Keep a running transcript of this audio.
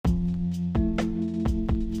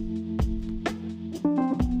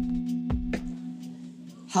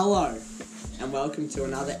Hello, and welcome to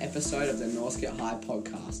another episode of the Northcote High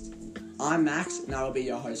Podcast. I'm Max, and I will be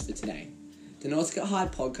your host for today. The Northcote High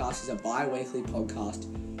Podcast is a bi-weekly podcast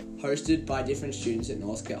hosted by different students at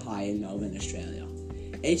Northcote High in Melbourne, Australia.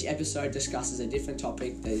 Each episode discusses a different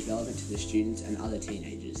topic that is relevant to the students and other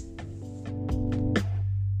teenagers.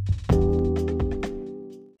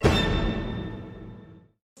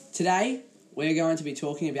 Today, we're going to be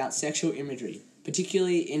talking about sexual imagery,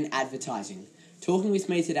 particularly in advertising. Talking with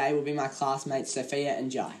me today will be my classmates Sophia and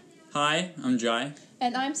Jai. Hi, I'm Jai.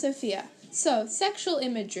 And I'm Sophia. So, sexual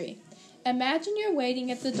imagery. Imagine you're waiting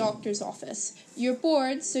at the doctor's office. You're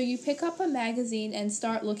bored, so you pick up a magazine and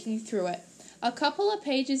start looking through it. A couple of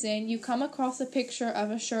pages in, you come across a picture of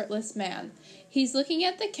a shirtless man. He's looking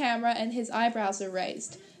at the camera and his eyebrows are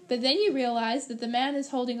raised. But then you realize that the man is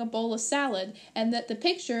holding a bowl of salad and that the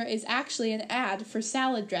picture is actually an ad for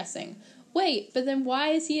salad dressing. Wait, but then why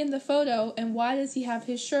is he in the photo and why does he have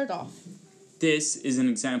his shirt off? This is an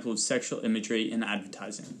example of sexual imagery in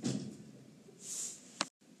advertising.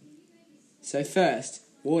 So first,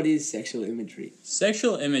 what is sexual imagery?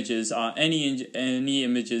 Sexual images are any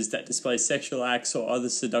images that display sexual acts or other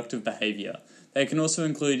seductive behavior. They can also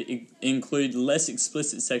include less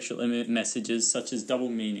explicit sexual messages such as double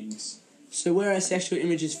meanings. So where are sexual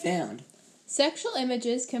images found? Sexual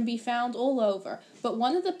images can be found all over, but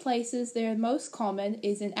one of the places they're most common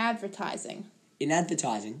is in advertising. In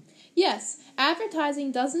advertising? Yes,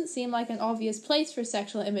 advertising doesn't seem like an obvious place for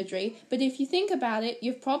sexual imagery, but if you think about it,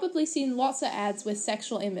 you've probably seen lots of ads with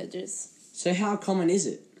sexual images. So how common is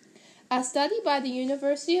it? A study by the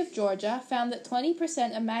University of Georgia found that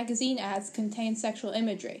 20% of magazine ads contain sexual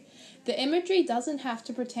imagery. The imagery doesn't have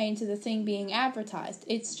to pertain to the thing being advertised,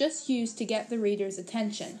 it's just used to get the reader's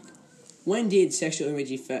attention. When did sexual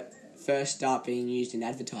imagery first start being used in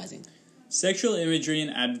advertising? Sexual imagery in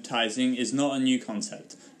advertising is not a new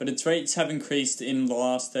concept, but its rates have increased in the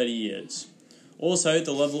last 30 years. Also,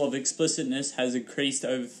 the level of explicitness has increased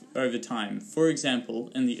over time. For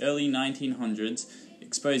example, in the early 1900s,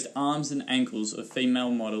 exposed arms and ankles of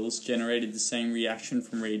female models generated the same reaction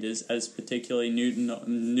from readers as particularly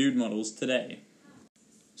nude models today.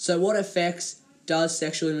 So what effects does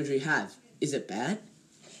sexual imagery have? Is it bad?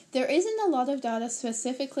 There isn't a lot of data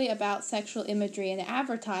specifically about sexual imagery in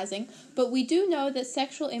advertising, but we do know that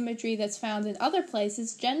sexual imagery that's found in other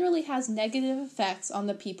places generally has negative effects on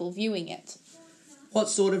the people viewing it. What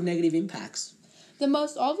sort of negative impacts? The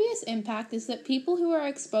most obvious impact is that people who are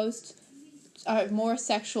exposed are more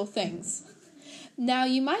sexual things. Now,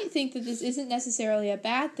 you might think that this isn't necessarily a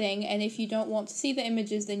bad thing, and if you don't want to see the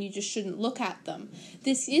images, then you just shouldn't look at them.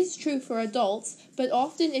 This is true for adults, but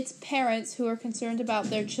often it's parents who are concerned about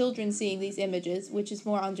their children seeing these images, which is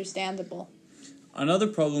more understandable. Another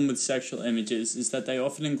problem with sexual images is that they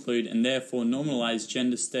often include and therefore normalize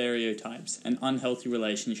gender stereotypes and unhealthy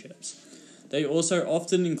relationships. They also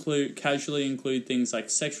often casually include things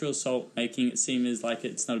like sexual assault, making it seem as like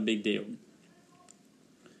it's not a big deal.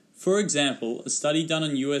 For example, a study done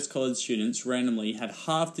on US college students randomly had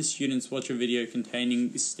half the students watch a video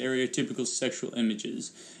containing stereotypical sexual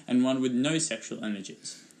images and one with no sexual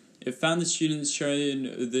images. It found the students shown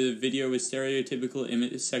the video with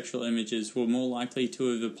stereotypical sexual images were more likely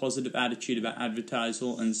to have a positive attitude about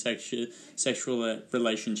advertising and sexual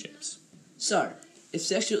relationships. So, if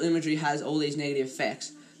sexual imagery has all these negative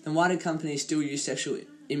effects, then why do companies still use sexual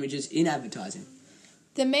images in advertising?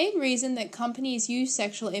 The main reason that companies use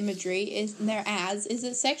sexual imagery in their ads is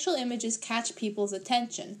that sexual images catch people's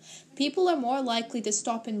attention. People are more likely to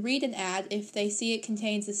stop and read an ad if they see it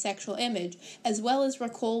contains a sexual image, as well as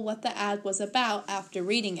recall what the ad was about after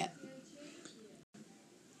reading it.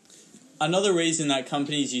 Another reason that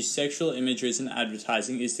companies use sexual images in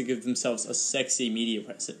advertising is to give themselves a sexy media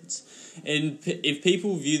presence. And if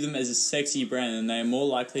people view them as a sexy brand, then they are more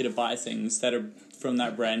likely to buy things that are from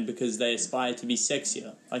that brand because they aspire to be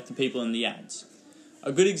sexier, like the people in the ads.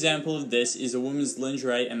 A good example of this is a woman's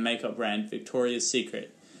lingerie and makeup brand, Victoria's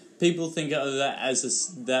Secret. People think of that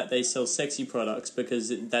that they sell sexy products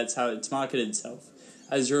because that's how it's marketed itself.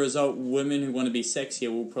 As a result, women who want to be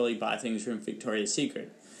sexier will probably buy things from Victoria's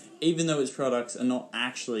Secret, even though its products are not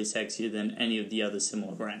actually sexier than any of the other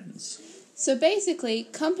similar brands. So basically,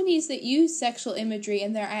 companies that use sexual imagery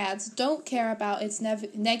in their ads don't care about its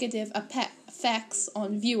negative effects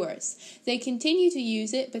on viewers. They continue to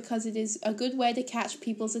use it because it is a good way to catch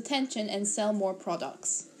people's attention and sell more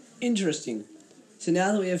products. Interesting. So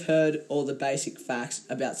now that we have heard all the basic facts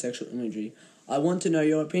about sexual imagery, I want to know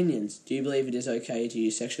your opinions. Do you believe it is okay to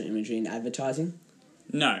use sexual imagery in advertising?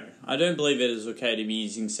 No, I don't believe it is okay to be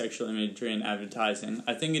using sexual imagery in advertising.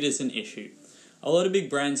 I think it is an issue. A lot of big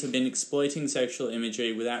brands have been exploiting sexual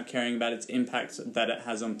imagery without caring about its impact that it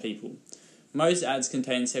has on people. Most ads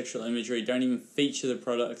containing sexual imagery don't even feature the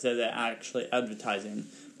product that they're actually advertising,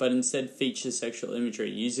 but instead feature sexual imagery,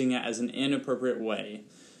 using it as an inappropriate way.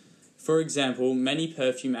 For example, many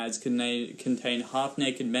perfume ads contain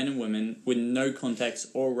half-naked men and women with no context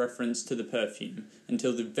or reference to the perfume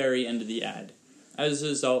until the very end of the ad. As a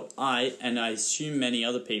result, I, and I assume many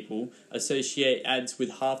other people, associate ads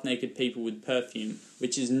with half-naked people with perfume,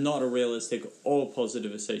 which is not a realistic or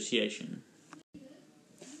positive association.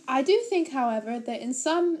 I do think, however, that in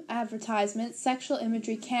some advertisements, sexual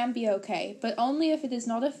imagery can be okay, but only if it is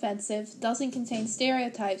not offensive, doesn't contain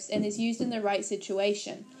stereotypes, and is used in the right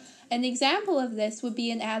situation. An example of this would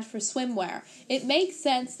be an ad for swimwear. It makes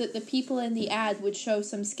sense that the people in the ad would show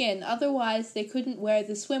some skin, otherwise they couldn't wear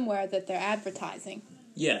the swimwear that they're advertising.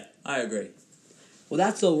 Yeah, I agree. Well,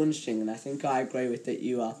 that's all interesting, and I think I agree with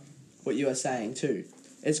what you are saying too.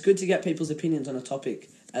 It's good to get people's opinions on a topic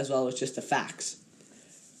as well as just the facts.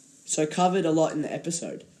 So covered a lot in the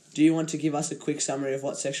episode. Do you want to give us a quick summary of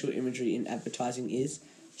what sexual imagery in advertising is?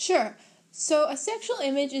 Sure. So a sexual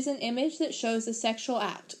image is an image that shows a sexual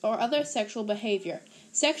act or other sexual behavior.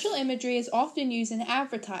 Sexual imagery is often used in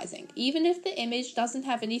advertising, even if the image doesn't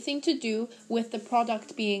have anything to do with the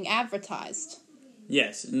product being advertised.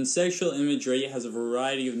 Yes, and sexual imagery has a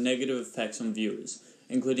variety of negative effects on viewers,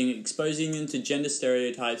 including exposing them to gender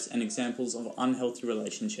stereotypes and examples of unhealthy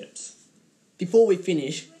relationships. Before we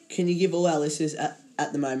finish, can you give all our listeners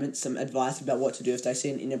at the moment some advice about what to do if they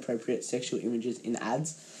see an inappropriate sexual images in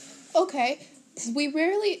ads? Okay, we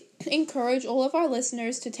rarely encourage all of our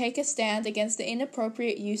listeners to take a stand against the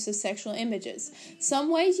inappropriate use of sexual images. Some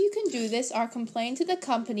ways you can do this are complain to the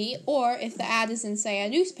company, or if the ad is in, say, a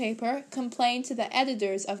newspaper, complain to the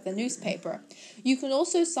editors of the newspaper. You can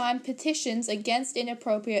also sign petitions against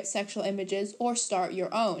inappropriate sexual images or start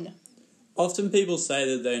your own. Often people say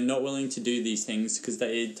that they're not willing to do these things because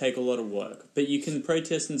they take a lot of work, but you can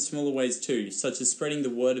protest in smaller ways too, such as spreading the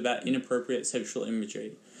word about inappropriate sexual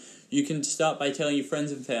imagery. You can start by telling your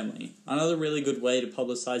friends and family. Another really good way to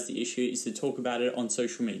publicise the issue is to talk about it on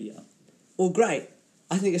social media. Well, great.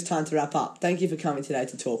 I think it's time to wrap up. Thank you for coming today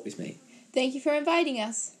to talk with me. Thank you for inviting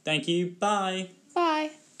us. Thank you. Bye.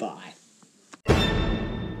 Bye. Bye.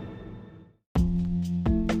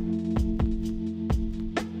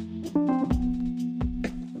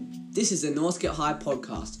 This is the Northcote High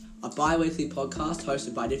Podcast, a bi-weekly podcast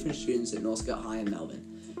hosted by different students at Northcote High in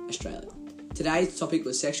Melbourne, Australia. Today's topic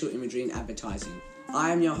was sexual imagery in advertising.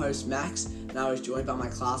 I am your host Max, and I was joined by my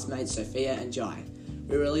classmates Sophia and Jai.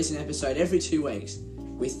 We release an episode every 2 weeks,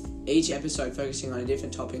 with each episode focusing on a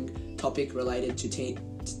different topic related to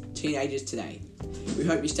teenagers today. We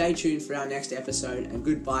hope you stay tuned for our next episode, and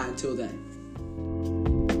goodbye until then.